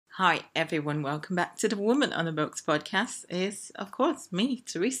Hi everyone, welcome back to the Woman on the Books podcast. Is of course me,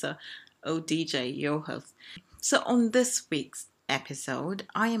 Teresa, ODJ, your host. So on this week's episode,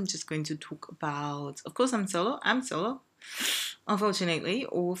 I am just going to talk about, of course I'm solo, unfortunately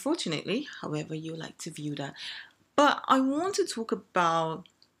or fortunately, however you like to view that. But I want to talk about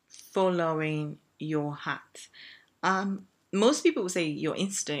following your heart. Most people will say your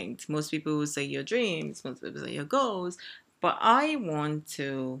instinct, most people will say your dreams, most people say your goals, but I want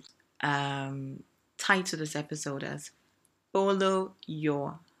to title this episode as Follow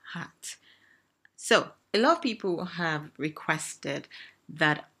Your Heart. So, a lot of people have requested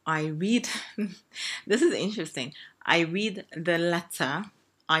that I read, this is interesting, I read the letter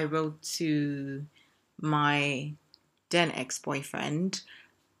I wrote to my then ex-boyfriend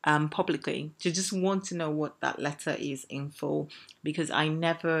publicly. To just want to know what that letter is in full, because I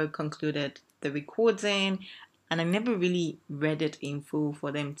never concluded the recording and I never really read it in full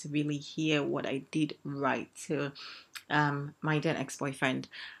for them to really hear what I did write to my then ex-boyfriend.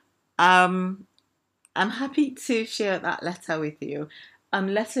 I'm happy to share that letter with you.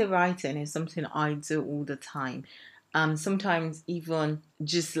 Letter writing is something I do all the time. Sometimes even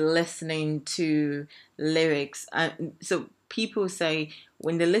just listening to lyrics. So people say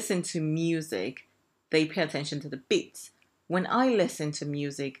when they listen to music, they pay attention to the beats. When I listen to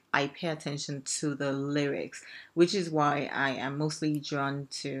music, I pay attention to the lyrics, which is why I am mostly drawn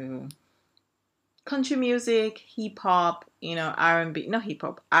to country music, hip hop, R&B, not hip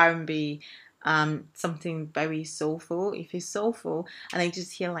hop, R&B, something very soulful. If it's soulful and I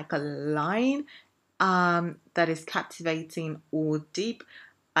just hear like a line that is captivating or deep,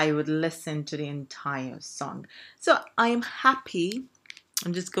 I would listen to the entire song. So I am happy.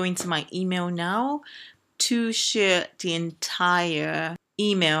 I'm just going to my email now to share the entire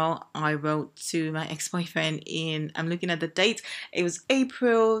email I wrote to my ex-boyfriend I'm looking at the date. It was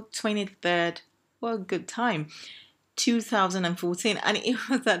April 23rd. What a good time. 2014, and it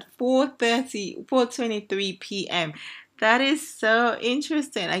was at 4:23 p.m. That is so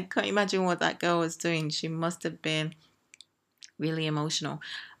interesting. I can't imagine what that girl was doing. She must have been really emotional.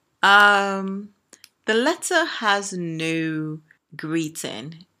 Um, the letter has no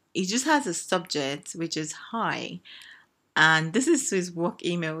greeting. It just has a subject, which is hi. And this is his work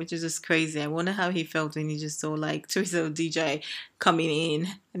email, which is just crazy. I wonder how he felt when he just saw like Teresa DJ coming in,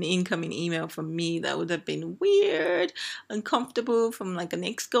 an incoming email from me. That would have been weird, uncomfortable from like an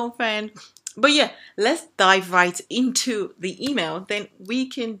ex-girlfriend. But yeah, let's dive right into the email. Then we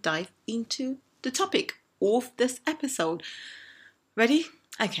can dive into the topic of this episode. Ready?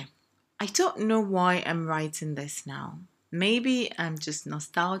 Okay. I don't know why I'm writing this now. Maybe I'm just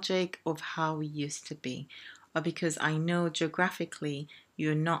nostalgic of how we used to be, or because I know geographically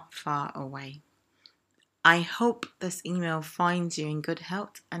you're not far away. I hope this email finds you in good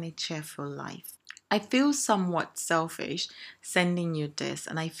health and a cheerful life. I feel somewhat selfish sending you this,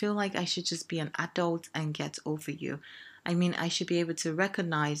 and I feel like I should just be an adult and get over you. I mean, I should be able to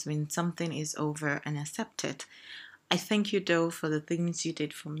recognize when something is over and accept it. I thank you though for the things you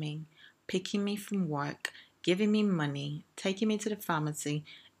did for me, picking me from work, giving me money, taking me to the pharmacy,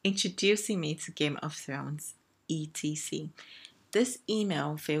 introducing me to Game of Thrones, etc. This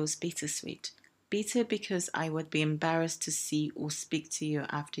email feels bittersweet. Bitter because I would be embarrassed to see or speak to you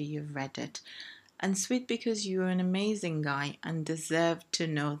after you've read it. And sweet because you're an amazing guy and deserve to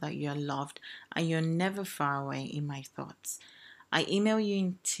know that you're loved and you're never far away in my thoughts. I email you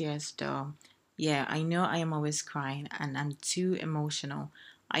in tears though. Yeah, I know I am always crying and I'm too emotional.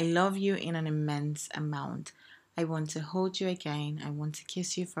 I love you in an immense amount. I want to hold you again. I want to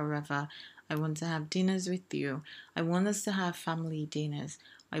kiss you forever. I want to have dinners with you. I want us to have family dinners.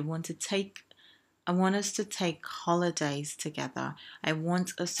 I want us to take holidays together. I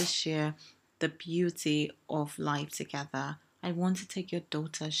want us to share the beauty of life together. I want to take your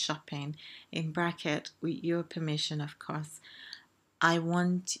daughter shopping, in bracket, with your permission, of course. I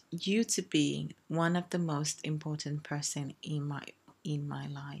want you to be one of the most important person in my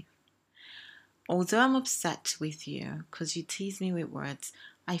life. Although I'm upset with you because you tease me with words,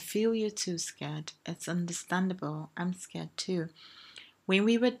 I feel you're too scared. It's understandable. I'm scared too. When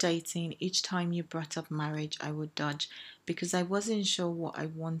we were dating, each time you brought up marriage, I would dodge because I wasn't sure what I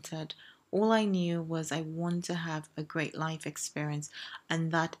wanted. All I knew was I wanted to have a great life experience,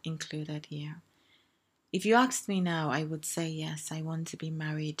 and that included you. If you asked me now, I would say yes, I want to be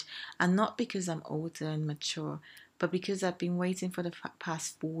married. And not because I'm older and mature, but because I've been waiting for the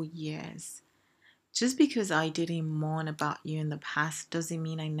past 4 years. Just because I didn't mourn about you in the past doesn't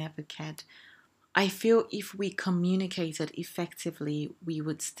mean I never cared. I feel if we communicated effectively, we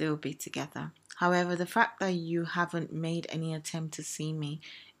would still be together. However, the fact that you haven't made any attempt to see me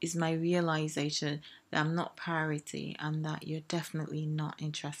is my realization that I'm not priority and that you're definitely not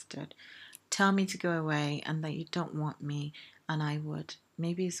interested. Tell me to go away and that you don't want me, and I would.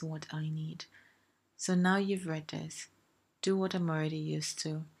 Maybe it's what I need. So now you've read this. Do what I'm already used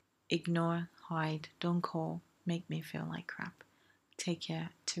to. Ignore, hide, don't call, make me feel like crap. Take care,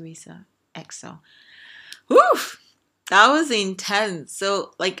 Teresa. EXO. Woof! That was intense.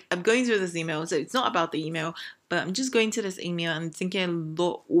 So, like, I'm going through this email. So, it's not about the email, but I'm just going to this email and thinking a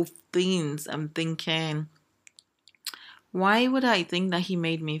lot of things. I'm thinking, why would I think that he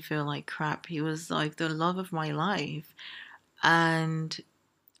made me feel like crap? He was like the love of my life. And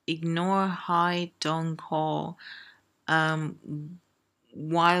ignore, hide, don't call.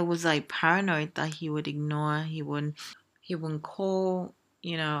 Why was I paranoid that he would ignore? He wouldn't call.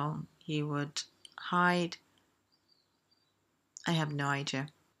 He would hide. I have no idea.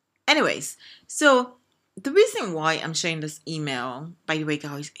 Anyways, so the reason why I'm sharing this email, by the way,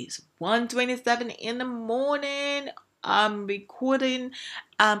 guys, is 1:27 in the morning. I'm recording,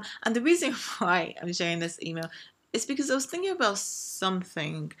 and the reason why I'm sharing this email is because I was thinking about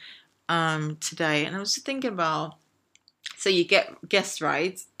something today, and I was just thinking about. So you guessed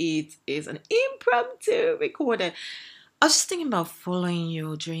right, it is an impromptu recording. I was just thinking about following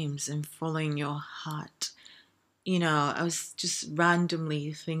your dreams and following your heart. I was just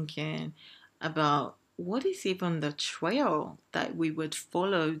randomly thinking about what is even the trail that we would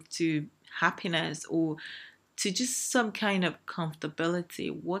follow to happiness or to just some kind of comfortability.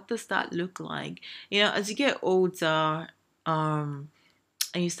 What does that look like? As you get older,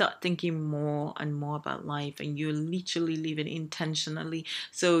 and you start thinking more and more about life, and you're literally living intentionally.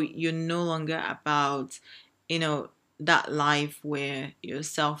 So you're no longer about, you know, that life where you're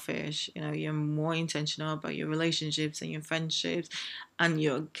selfish. You're more intentional about your relationships and your friendships and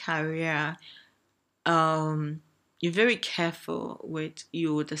your career. You're very careful with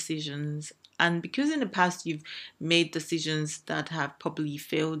your decisions. And because in the past you've made decisions that have probably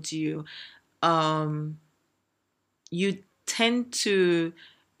failed you, um, you tend to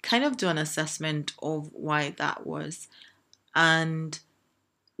kind of do an assessment of why that was. And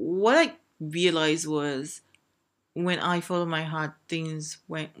what I realized was when I followed my heart, things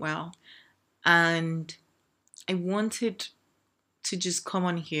went well. And I wanted to just come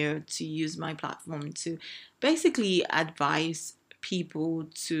on here to use my platform to basically advise people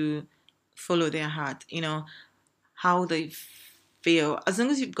to follow their heart, how they feel. As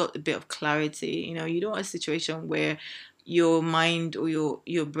long as you've got a bit of clarity, you don't want a situation where your mind or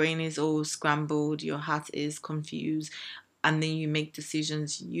your brain is all scrambled, your heart is confused, and then you make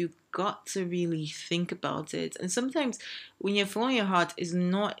decisions. You've got to really think about it. And sometimes when you're following your heart, is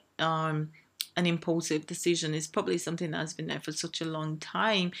not an impulsive decision. It's probably something that's been there for such a long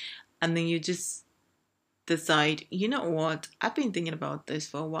time, and then you just decide, you know what, I've been thinking about this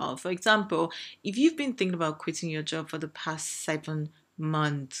for a while. For example, if you've been thinking about quitting your job for the past 7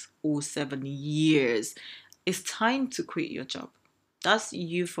 months or 7 years, it's time to quit your job. That's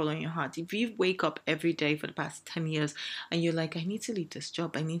you following your heart. If you wake up every day for the past 10 years and you're like, I need to leave this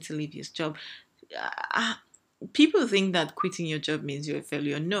job, I need to leave this job, uh, people think that quitting your job means you're a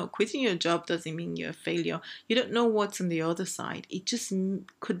failure. No, quitting your job doesn't mean you're a failure. You don't know what's on the other side. It just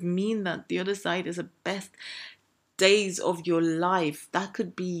could mean that the other side is the best days of your life. That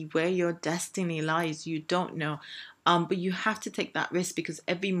could be where your destiny lies. You don't know. But you have to take that risk because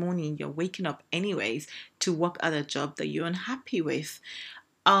every morning you're waking up anyways to work at a job that you're unhappy with.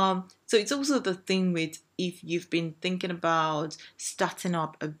 So it's also the thing with if you've been thinking about starting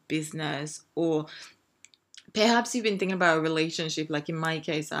up a business, or perhaps you've been thinking about a relationship. Like in my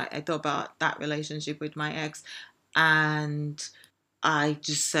case, I thought about that relationship with my ex, and I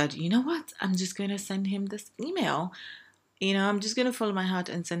just said, you know what? I'm just going to send him this email. I'm just going to follow my heart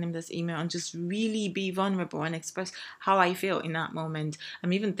and send him this email and just really be vulnerable and express how I feel in that moment.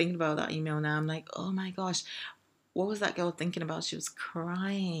 I'm even thinking about that email now. I'm like, oh my gosh, what was that girl thinking about? She was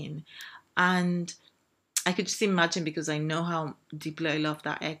crying. And I could just imagine, because I know how deeply I love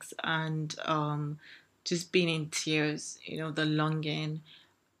that ex, and just being in tears, the longing,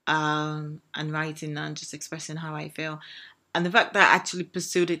 and writing and just expressing how I feel. And the fact that I actually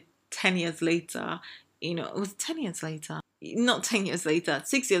pursued it 10 years later, it was 10 years later, not 10 years later,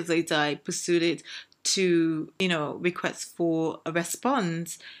 6 years later, I pursued it to, request for a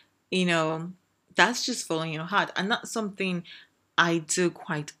response, that's just following your heart. And that's something I do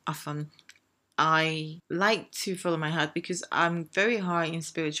quite often. I like to follow my heart because I'm very high in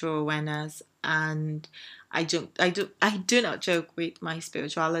spiritual awareness, and I do not joke with my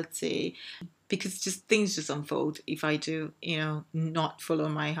spirituality, because just things just unfold if I do, not follow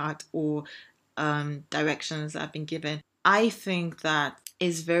my heart or directions I've been given. I think that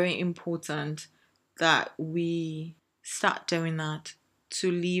it's very important that we start doing that to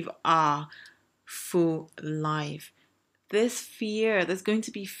live our full life. There's going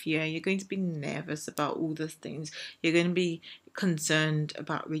to be fear. You're going to be nervous about all those things. You're going to be concerned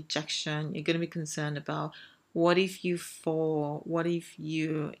about rejection. You're going to be concerned about what if you fall? What if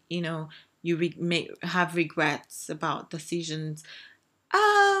you have regrets about decisions?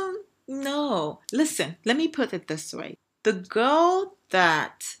 No. Listen, let me put it this way. The girl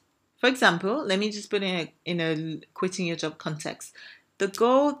that, for example, let me just put in a quitting your job context. The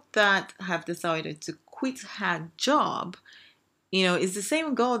girl that have decided to quit her job, is the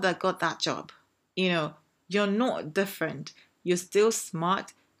same girl that got that job. You're not different. You're still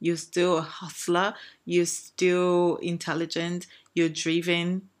smart. You're still a hustler. You're still intelligent. You're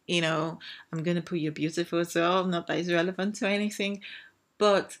driven. I'm going to put you beautiful as well. Not that it's relevant to anything.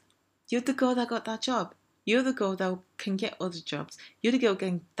 But you're the girl that got that job. You're the girl that can get other jobs. You're the girl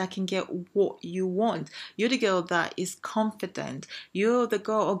that can get what you want. You're the girl that is confident. You're the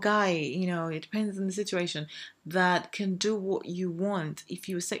girl or guy, it depends on the situation, that can do what you want if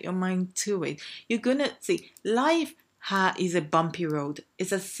you set your mind to it. You're going to see, life is a bumpy road.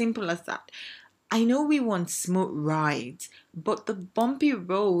 It's as simple as that. I know we want smooth rides, but the bumpy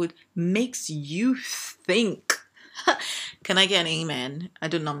road makes you think. Can I get an amen? I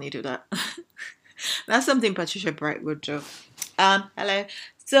don't normally do that. That's something Patricia Bright would do. Hello.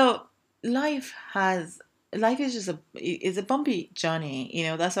 So life is just a bumpy journey.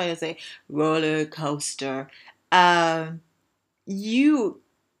 That's why I say roller coaster. You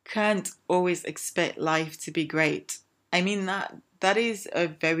can't always expect life to be great. I mean that is a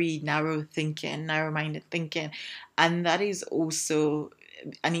very narrow-minded thinking, and that is also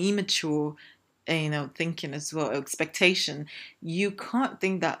an immature thinking as well, expectation. You can't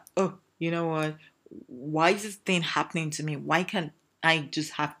think that, oh, you know what, why is this thing happening to me? Why can't I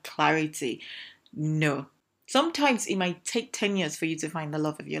just have clarity? No. Sometimes it might take 10 years for you to find the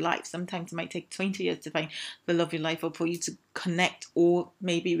love of your life. Sometimes it might take 20 years to find the love of your life, or for you to connect or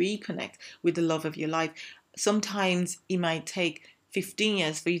maybe reconnect with the love of your life. Sometimes it might take 15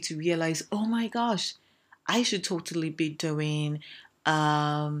 years for you to realize, oh my gosh, I should totally be doing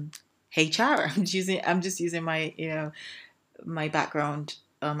HR. I'm just using my my background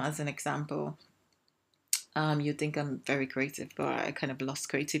as an example. You think I'm very creative, but I kind of lost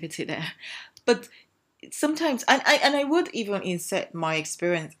creativity there. But sometimes, and I would even insert my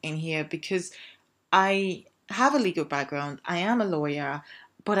experience in here, because I have a legal background. I am a lawyer,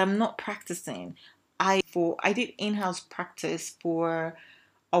 but I'm not practicing. I did in-house practice for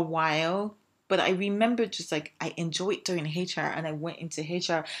a while, but I remember just like I enjoyed doing HR, and I went into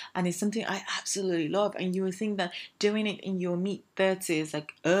HR, and it's something I absolutely love. And you would think that doing it in your mid-30s,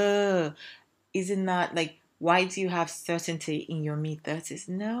 like, isn't that like, why do you have certainty in your mid-30s?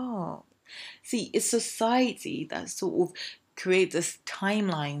 No. See, it's society that sort of creates these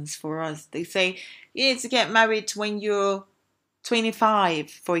timelines for us. They say you need to get married when you're 25,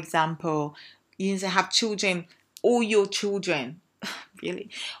 for example. You need to have children, all your children,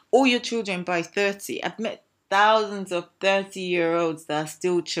 really, all your children by 30. I've met thousands of 30-year-olds that are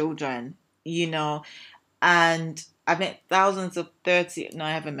still children, and I've met thousands of 30, no,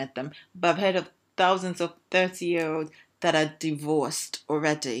 I haven't met them, but I've heard of thousands of 30-year-olds that are divorced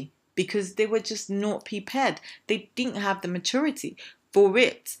already because they were just not prepared. They didn't have the maturity for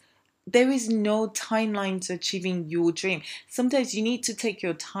it. There is no timeline to achieving your dream. Sometimes you need to take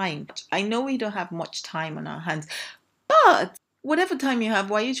your time. I know we don't have much time on our hands, but whatever time you have,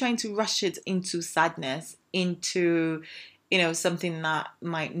 why are you trying to rush it into sadness, into, something that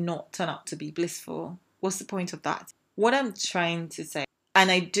might not turn out to be blissful? What's the point of that? What I'm trying to say, and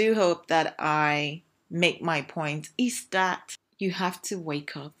I do hope that I make my point, is that you have to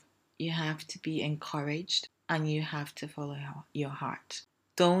wake up, you have to be encouraged, and you have to follow your heart.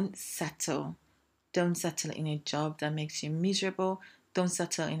 Don't settle. Don't settle in a job that makes you miserable. Don't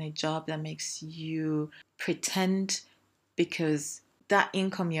settle in a job that makes you pretend, because that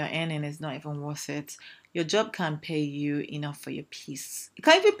income you're earning is not even worth it. Your job can't pay you enough for your peace. It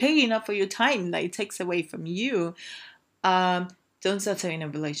can't even pay you enough for your time that it takes away from you. Don't settle in a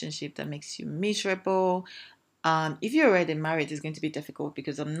relationship that makes you miserable. If you're already married, it's going to be difficult,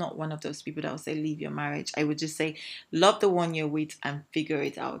 because I'm not one of those people that will say leave your marriage. I would just say love the one you're with and figure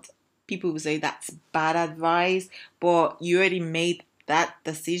it out. People will say that's bad advice, but you already made that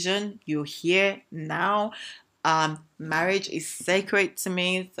decision. You're here now. Marriage is sacred to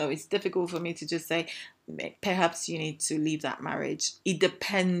me, so it's difficult for me to just say perhaps you need to leave that marriage. It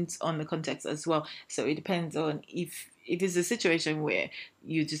depends on the context as well. So it depends on if it's a situation where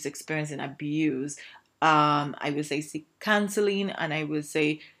you're just experiencing abuse. I would say seek counseling, and I would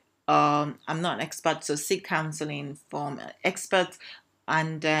say I'm not an expert, so seek counseling from experts,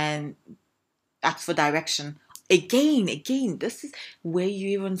 and then ask for direction. Again, this is where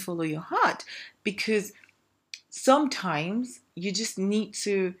you even follow your heart, because sometimes you just need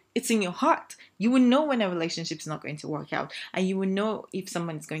to, it's in your heart. You will know when a relationship is not going to work out, and you will know if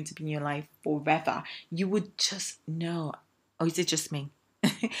someone is going to be in your life forever. You would just know. Or is it just me?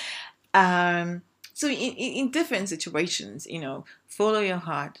 um so in different situations, follow your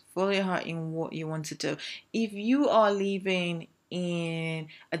heart in what you want to do. If you are living in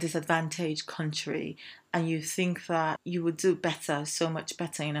a disadvantaged country and you think that you would do better, so much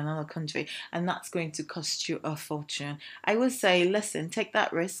better in another country, and that's going to cost you a fortune, I would say, listen, take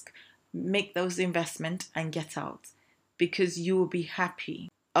that risk, make those investments and get out, because you will be happy.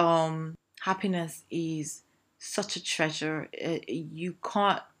 Happiness is such a treasure. You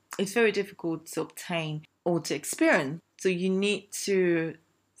can't, it's very difficult to obtain or to experience. So you need to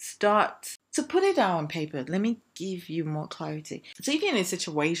start to put it down on paper. Let me give you more clarity. So if you're in a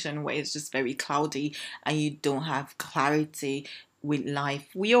situation where it's just very cloudy and you don't have clarity with life,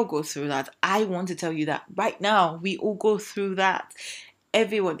 we all go through that. I want to tell you that right now, we all go through that.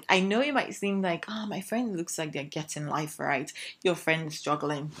 Everyone, I know it might seem like, oh, my friend looks like they're getting life right. Your friend is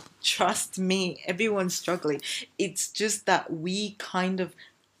struggling. Trust me, everyone's struggling. It's just that we kind of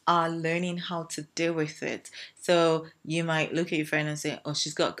are learning how to deal with it. So you might look at your friend and say, oh,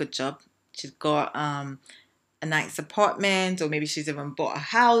 she's got a good job. She's got a nice apartment, or maybe she's even bought a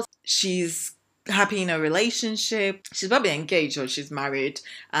house. She's happy in a relationship. She's probably engaged or she's married.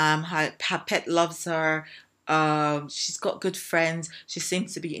 Her pet loves her. She's got good friends. She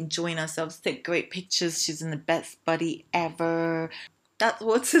seems to be enjoying herself. Take great pictures. She's in the best buddy ever. That's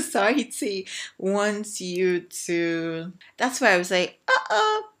what society wants you to. That's where I would say,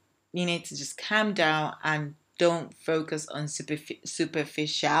 you need to just calm down and don't focus on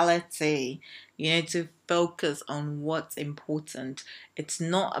superficiality. You need to focus on what's important. It's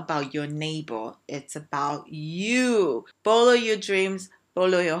not about your neighbor, it's about you. Follow your dreams,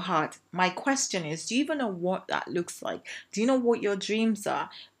 follow your heart. My question is, do you even know what that looks like? Do you know what your dreams are?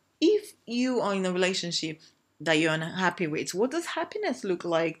 If you are in a relationship that you're unhappy with, what does happiness look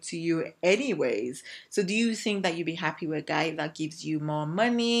like to you anyways? So do you think that you'd be happy with a guy that gives you more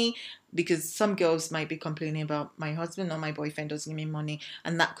money? Because some girls might be complaining about, my husband or my boyfriend doesn't give me money,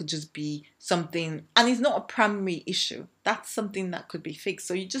 and that could just be something, and it's not a primary issue. That's something that could be fixed.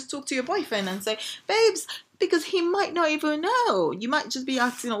 So you just talk to your boyfriend and say, babes, because he might not even know. You might just be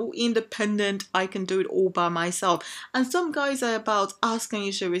acting all independent. I can do it all by myself. And some guys are about ask and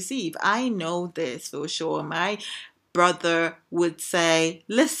you shall receive. I know this for sure. My brother would say,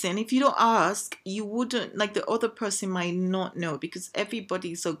 listen, if you don't ask, you wouldn't, like, the other person might not know, because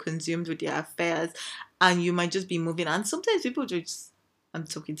everybody is so consumed with their affairs and you might just be moving. And sometimes people just, I'm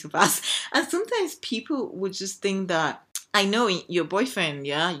talking too fast. And sometimes people would just think that, I know your boyfriend,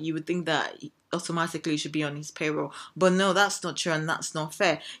 yeah, you would think that automatically you should be on his payroll. But no, that's not true and that's not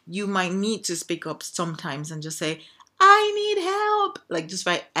fair. You might need to speak up sometimes and just say, I need help. Like, just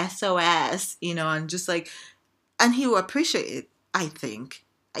write SOS, and just like, and he will appreciate it, I think.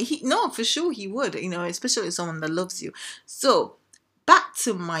 No, for sure he would, especially someone that loves you. So, back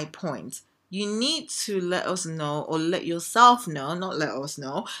to my point. You need to let us know, or let yourself know, not let us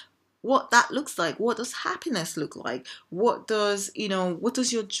know, what that looks like. What does happiness look like? What does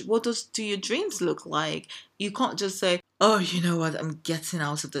do your dreams look like? You can't just say, oh, you know what, I'm getting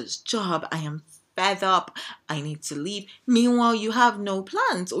out of this job, I am fed up, I need to leave. Meanwhile, you have no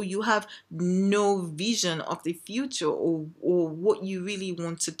plans, or you have no vision of the future, or what you really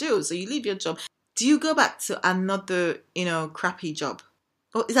want to do. So you leave your job. Do you go back to another, crappy job?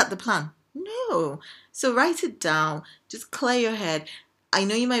 Or is that the plan? No. So write it down. Just clear your head. I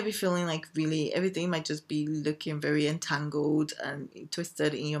know you might be feeling like really everything might just be looking very entangled and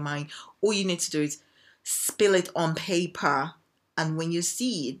twisted in your mind. All you need to do is spill it on paper. And when you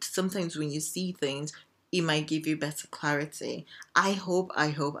see it, sometimes when you see things, it might give you better clarity. I hope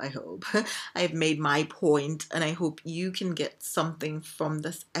I've made my point, and I hope you can get something from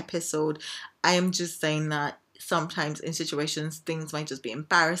this episode. I am just saying that sometimes in situations, things might just be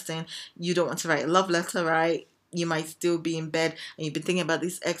embarrassing. You don't want to write a love letter, right? You might still be in bed and you've been thinking about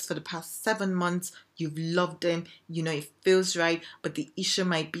this ex for the past 7 months. You've loved him, it feels right, but the issue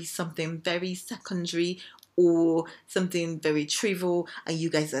might be something very secondary or something very trivial, and you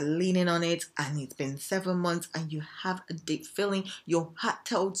guys are leaning on it, and it's been 7 months and you have a deep feeling. Your heart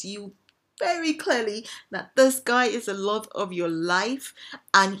tells you very clearly that this guy is the love of your life,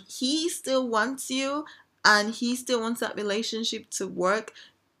 and he still wants you, and he still wants that relationship to work.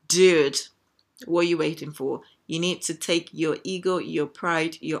 Dude, What are you waiting for? You need to take your ego, your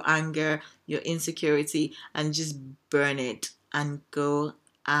pride, your anger, your insecurity, and just burn it and go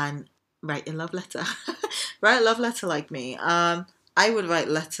and write a love letter. Write a love letter like me. I would write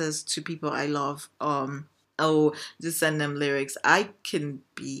letters to people I love. Oh, just send them lyrics. I can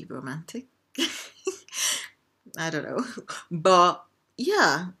be romantic. I don't know. But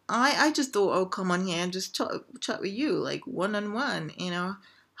yeah, I just thought, oh, come on here and just chat with you, like one on one,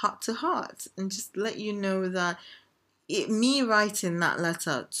 heart to heart, and just let you know that me writing that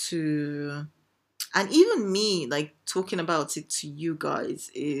letter to, and even me like talking about it to you guys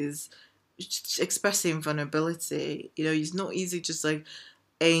is expressing vulnerability. It's not easy just like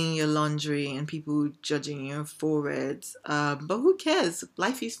airing your laundry and people judging you for it. But who cares?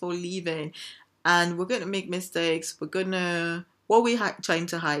 Life is for living, and we're gonna make mistakes. We're gonna what we trying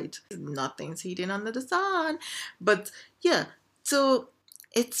to hide. Nothing's hidden under the sun. But yeah, so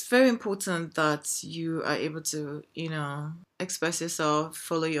it's very important that you are able to, express yourself,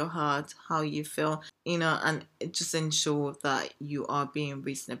 follow your heart, how you feel, and just ensure that you are being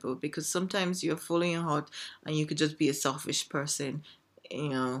reasonable, because sometimes you're following your heart and you could just be a selfish person.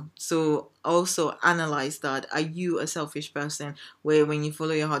 So also analyze that. Are you a selfish person where when you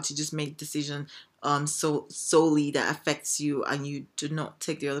follow your heart you just make decisions so solely that affects you, and you do not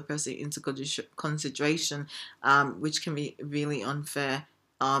take the other person into consideration, which can be really unfair.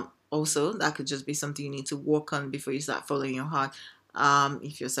 Also, that could just be something you need to work on before you start following your heart.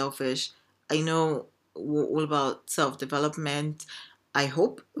 If you're selfish, I know we're all about self-development. I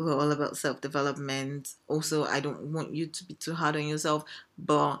hope we're all about self-development. Also, I don't want you to be too hard on yourself,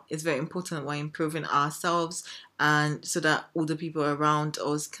 but it's very important we're improving ourselves, and so that all the people around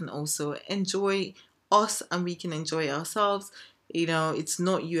us can also enjoy us and we can enjoy ourselves. It's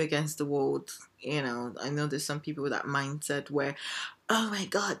not you against the world. I know there's some people with that mindset where, oh my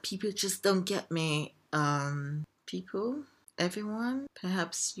God, people just don't get me. People, everyone,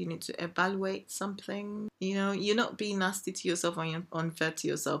 perhaps you need to evaluate something. You're not being nasty to yourself or you're unfair to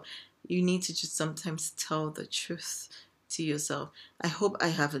yourself. You need to just sometimes tell the truth to yourself. I hope I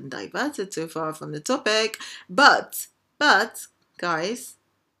haven't diverted too far from the topic, but guys,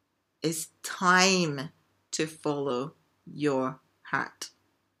 it's time to follow your heart.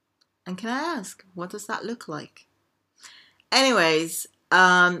 And can I ask, what does that look like? Anyways,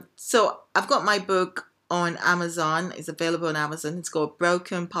 so I've got my book on Amazon. It's available on Amazon. It's called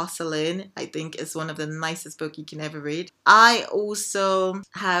Broken Porcelain. I think it's one of the nicest books you can ever read. I also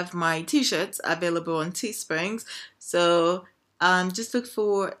have my t-shirts available on Teesprings. So just look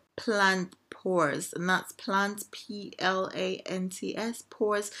for Plant Pores, and that's Plant Plants,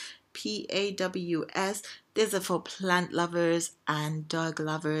 Pores Paws. These are for plant lovers and dog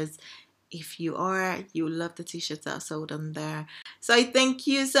lovers. If you love the t-shirts that are sold on there. So I thank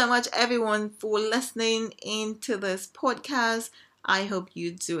you so much, everyone, for listening into this podcast. I hope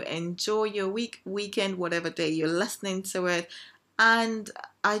you do enjoy your weekend, whatever day you're listening to it. And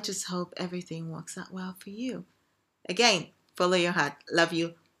I just hope everything works out well for you. Again, follow your heart. Love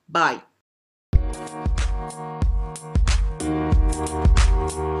you. Bye.